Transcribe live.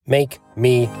Make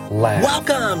Me Laugh.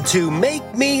 Welcome to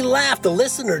Make Me Laugh, the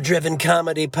listener-driven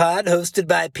comedy pod hosted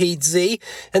by Pete Z.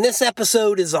 And this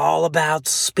episode is all about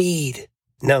speed.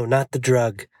 No, not the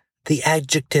drug. The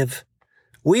adjective.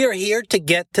 We are here to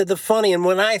get to the funny. And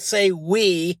when I say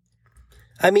we,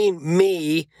 I mean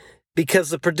me, because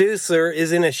the producer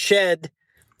is in a shed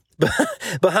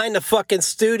behind the fucking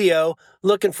studio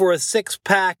looking for a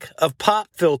 6-pack of pop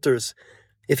filters.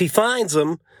 If he finds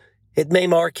them, it may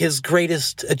mark his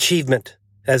greatest achievement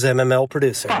as MML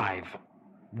producer.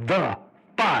 The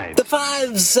Five. The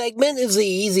Five segment is the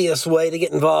easiest way to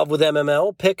get involved with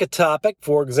MML. Pick a topic,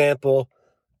 for example,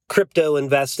 crypto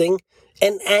investing,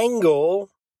 an angle,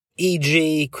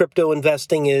 e.g., crypto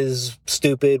investing is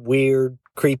stupid, weird,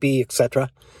 creepy, etc.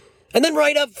 And then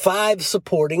write up 5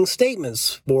 supporting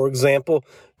statements. For example,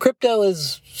 crypto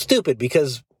is stupid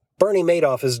because Bernie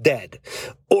Madoff is dead.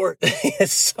 Or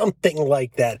something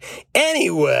like that.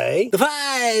 Anyway, the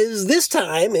 5s this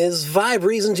time is 5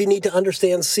 reasons you need to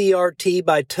understand CRT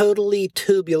by Totally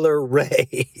Tubular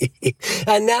Ray.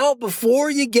 And now,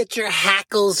 before you get your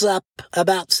hackles up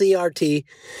about CRT,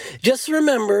 just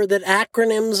remember that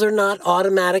acronyms are not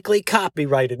automatically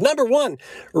copyrighted. Number 1,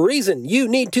 reason you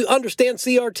need to understand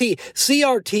CRT.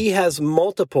 CRT has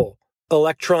multiple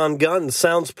electron guns.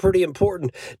 Sounds pretty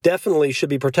important. Definitely should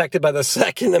be protected by the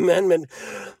Second Amendment.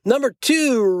 Number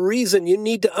 2, reason you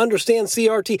need to understand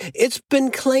CRT. It's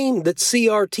been claimed that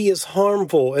CRT is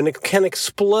harmful and it can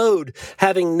explode,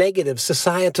 having negative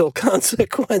societal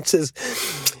consequences.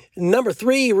 Number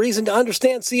 3, reason to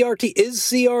understand CRT. Is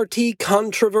CRT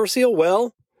controversial?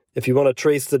 Well, if you want to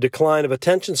trace the decline of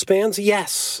attention spans,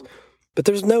 yes. But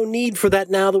there's no need for that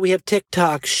now that we have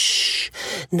TikTok. Shh.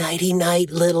 Nighty-night,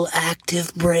 little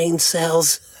active brain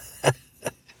cells.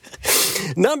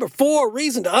 Number 4,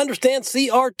 reason to understand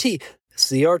CRT.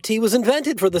 CRT was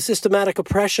invented for the systematic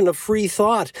oppression of free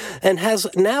thought and has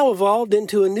now evolved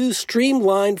into a new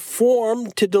streamlined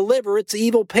form to deliver its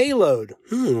evil payload.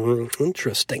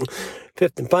 Interesting.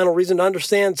 5th and final reason to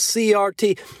understand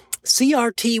CRT.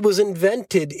 CRT was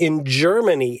invented in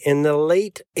Germany in the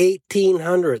late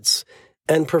 1800s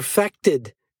and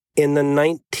perfected in the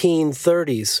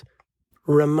 1930s.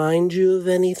 Remind you of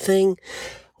anything?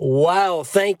 Wow,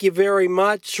 thank you very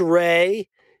much, Ray.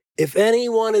 If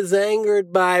anyone is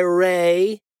angered by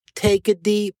Ray, take a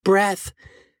deep breath.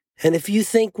 And if you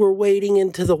think we're wading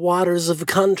into the waters of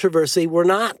controversy, we're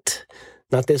not.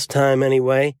 Not this time,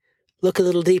 anyway. Look a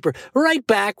little deeper. Right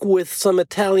back with some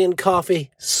Italian coffee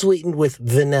sweetened with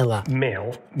vanilla.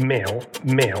 Mail.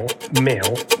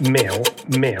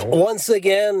 Once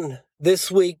again,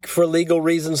 this week, for legal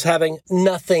reasons having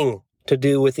nothing to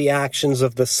do with the actions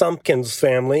of the Sumpkins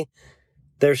family,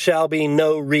 there shall be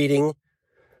no reading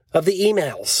of the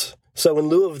emails. So in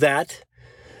lieu of that,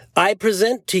 I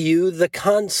present to you the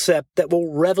concept that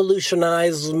will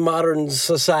revolutionize modern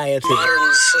society.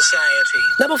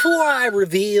 Now, before I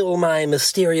reveal my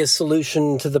mysterious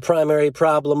solution to the primary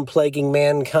problem plaguing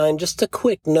mankind, just a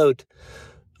quick note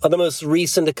on the most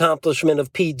recent accomplishment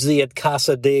of Pete Z at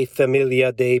Casa de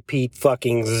Familia de Pete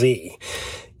fucking Z.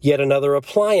 Yet another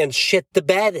appliance shit the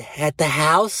bed at the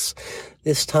house.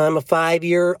 This time a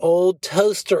 5-year-old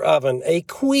toaster oven, a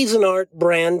Cuisinart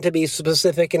brand to be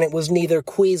specific, and it was neither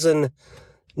Cuisin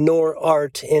nor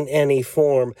art in any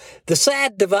form. The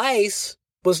sad device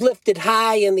was lifted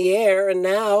high in the air and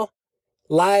now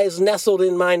lies nestled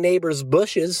in my neighbor's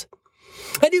bushes.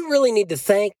 I do really need to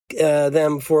thank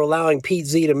them for allowing Pete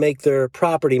Z to make their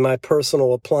property my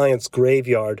personal appliance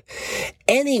graveyard.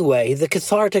 Anyway, the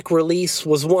cathartic release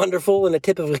was wonderful and a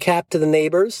tip of the cap to the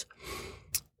neighbors.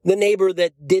 The neighbor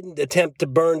that didn't attempt to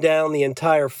burn down the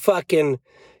entire fucking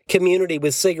community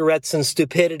with cigarettes and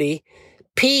stupidity.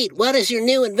 Pete, what is your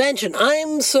new invention?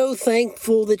 I'm so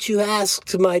thankful that you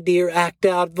asked, my dear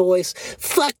act-out voice.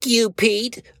 Fuck you,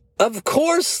 Pete. Of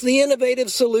course, the innovative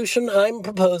solution I'm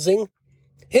proposing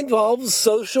involves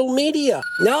social media.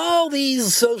 All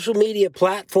these social media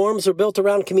platforms are built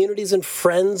around communities and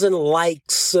friends and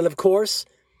likes. And of course,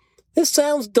 this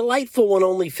sounds delightful when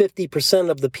only 50%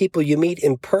 of the people you meet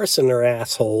in person are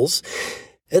assholes.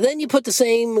 And then you put the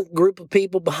same group of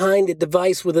people behind a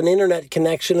device with an internet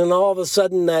connection, and all of a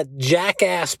sudden that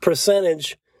jackass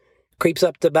percentage creeps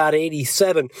up to about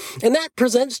 87. And that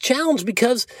presents challenge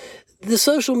because the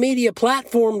social media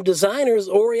platform designers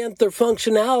orient their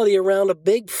functionality around a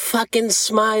big fucking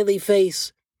smiley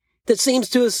face that seems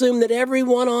to assume that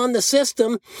everyone on the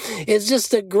system is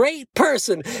just a great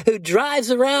person who drives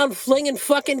around flinging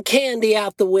fucking candy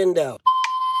out the window.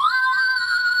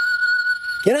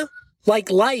 You know,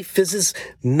 like life is this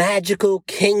magical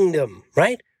kingdom,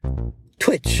 right?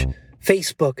 Twitch,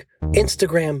 Facebook,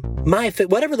 Instagram,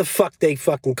 whatever the fuck they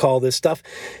fucking call this stuff.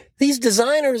 These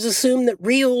designers assume that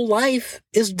real life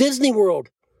is Disney World.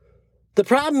 The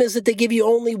problem is that they give you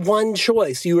only one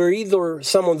choice. You are either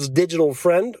someone's digital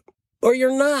friend or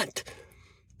you're not.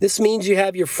 This means you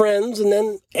have your friends and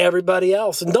then everybody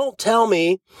else. And don't tell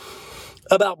me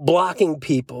about blocking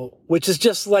people, which is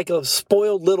just like a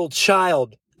spoiled little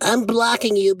child. I'm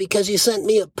blocking you because you sent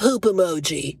me a poop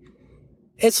emoji.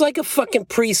 It's like a fucking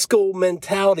preschool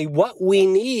mentality. What we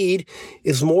need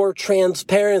is more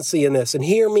transparency in this. And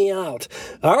hear me out.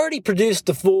 I already produced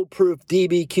the foolproof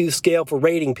DBQ scale for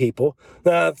rating people.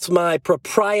 That's my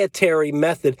proprietary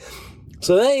method.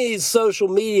 So these social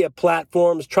media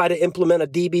platforms try to implement a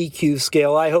DBQ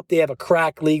scale. I hope they have a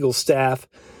crack legal staff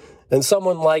and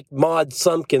someone like Maud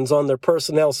Sumpkins on their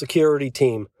personnel security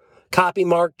team. Copy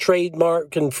mark,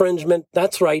 trademark infringement.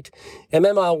 That's right.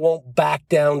 MMI won't back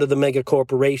down to the mega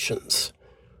corporations.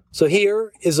 So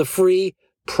here is a free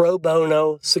pro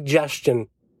bono suggestion.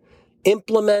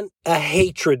 Implement a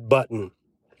hatred button.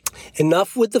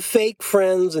 Enough with the fake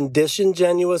friends and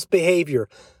disingenuous behavior.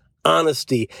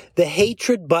 Honesty. The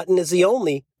hatred button is the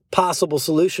only possible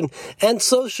solution. And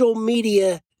social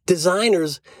media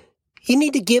designers, you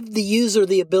need to give the user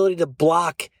the ability to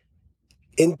block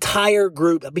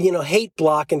hate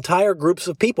block entire groups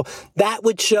of people. That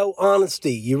would show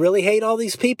honesty. You really hate all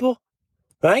these people,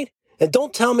 right? And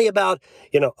don't tell me about,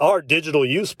 our digital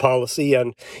use policy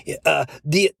and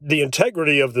the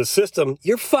integrity of the system.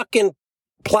 Your fucking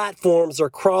platforms are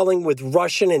crawling with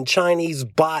Russian and Chinese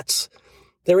bots.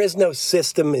 There is no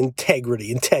system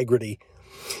integrity.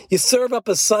 You serve up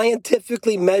a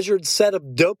scientifically measured set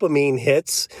of dopamine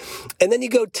hits, and then you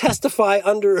go testify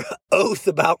under oath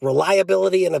about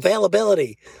reliability and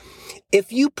availability.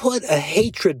 If you put a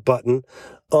hatred button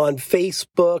on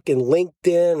Facebook and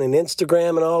LinkedIn and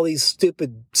Instagram and all these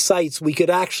stupid sites, we could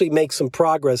actually make some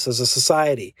progress as a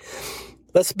society.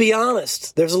 Let's be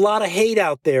honest. There's a lot of hate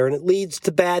out there, and it leads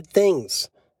to bad things,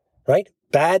 right?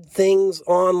 Bad things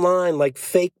online, like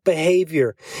fake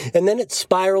behavior. And then it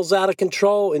spirals out of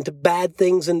control into bad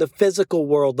things in the physical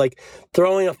world, like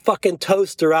throwing a fucking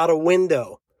toaster out a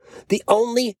window. The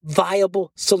only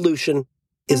viable solution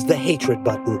is the hatred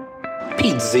button.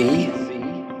 Pete Z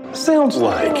sounds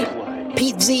like.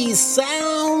 Pete Z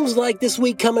sounds like this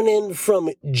week coming in from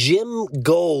Jim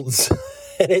Golds.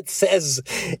 And it says,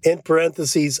 in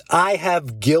parentheses, I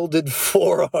have gilded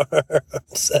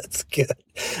forearms. That's good.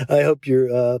 I hope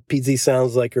your PZ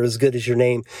sounds like are as good as your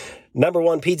name. Number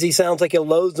one, PZ sounds like a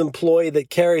Lowe's employee that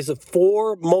carries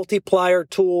 4 multiplier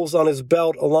tools on his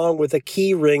belt along with a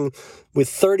key ring with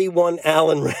 31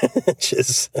 Allen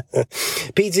wrenches.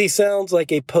 PZ sounds like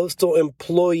a postal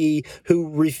employee who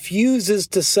refuses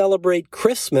to celebrate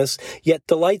Christmas, yet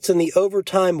delights in the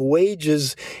overtime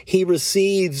wages he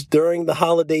receives during the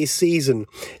holiday season.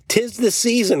 'Tis the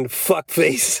season,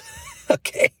 fuckface.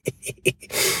 Okay.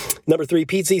 Number 3,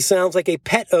 PZ sounds like a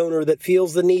pet owner that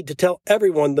feels the need to tell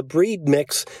everyone the breed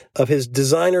mix of his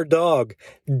designer dog.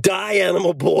 Die,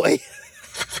 animal boy.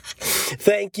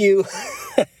 Thank you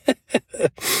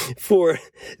for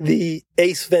the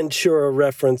Ace Ventura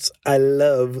reference. I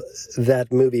love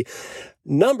that movie.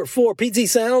 Number 4, PZ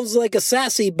sounds like a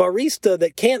sassy barista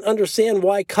that can't understand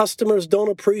why customers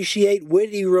don't appreciate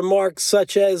witty remarks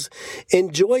such as,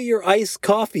 enjoy your iced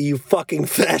coffee, you fucking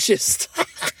fascist.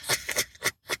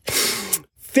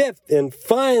 5th and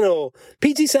final,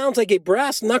 PZ sounds like a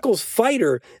brass knuckles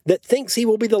fighter that thinks he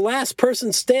will be the last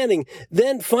person standing,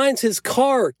 then finds his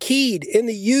car keyed in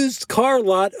the used car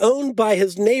lot owned by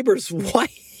his neighbor's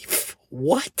wife.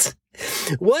 What?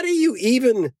 What are you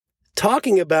even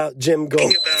talking about, Jim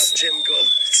Gold?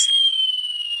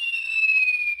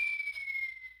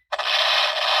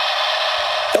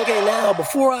 Okay, now,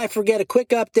 before I forget, a quick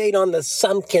update on the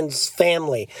Sumpkins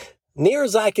family. Near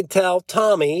as I can tell,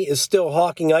 Tommy is still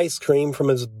hawking ice cream from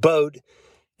his boat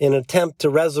in an attempt to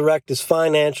resurrect his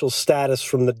financial status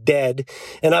from the dead.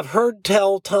 And I've heard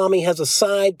tell Tommy has a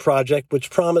side project which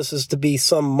promises to be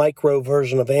some micro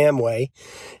version of Amway.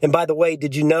 And by the way,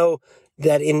 did you know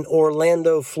that in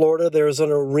Orlando, Florida, there's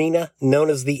an arena known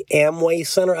as the Amway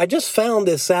Center? I just found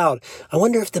this out. I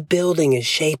wonder if the building is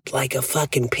shaped like a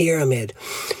fucking pyramid.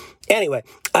 Anyway,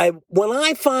 when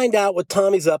I find out what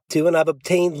Tommy's up to and I've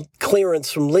obtained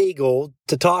clearance from legal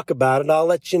to talk about it, I'll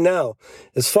let you know.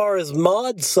 As far as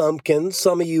Maud Sumpkins,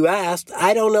 some of you asked,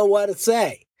 I don't know what to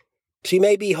say. She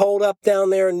may be holed up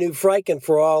down there in New Franken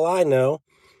for all I know.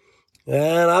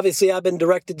 And obviously I've been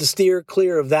directed to steer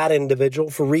clear of that individual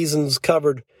for reasons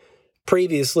covered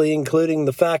previously, including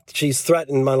the fact that she's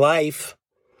threatened my life.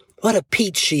 What a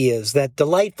peach she is, that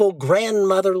delightful,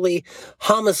 grandmotherly,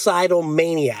 homicidal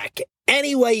maniac.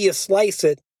 Any way you slice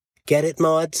it. Get it,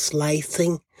 Maud?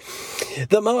 Slicing?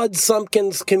 The Maud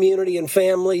Sumpkins community and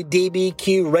family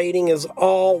DBQ rating is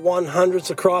all 100s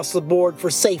across the board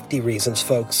for safety reasons,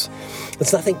 folks.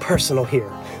 It's nothing personal here.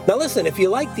 Now listen, if you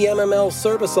like the MML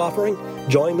service offering,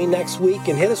 join me next week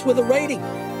and hit us with a rating.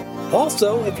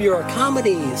 Also, if you're a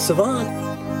comedy savant,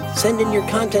 send in your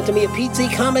content to me at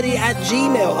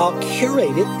PeteZComedy@gmail. I'll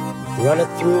curate it, run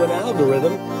it through an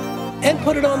algorithm, and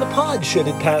put it on the pod should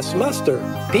it pass muster.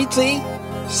 Pete Z,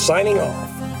 signing off.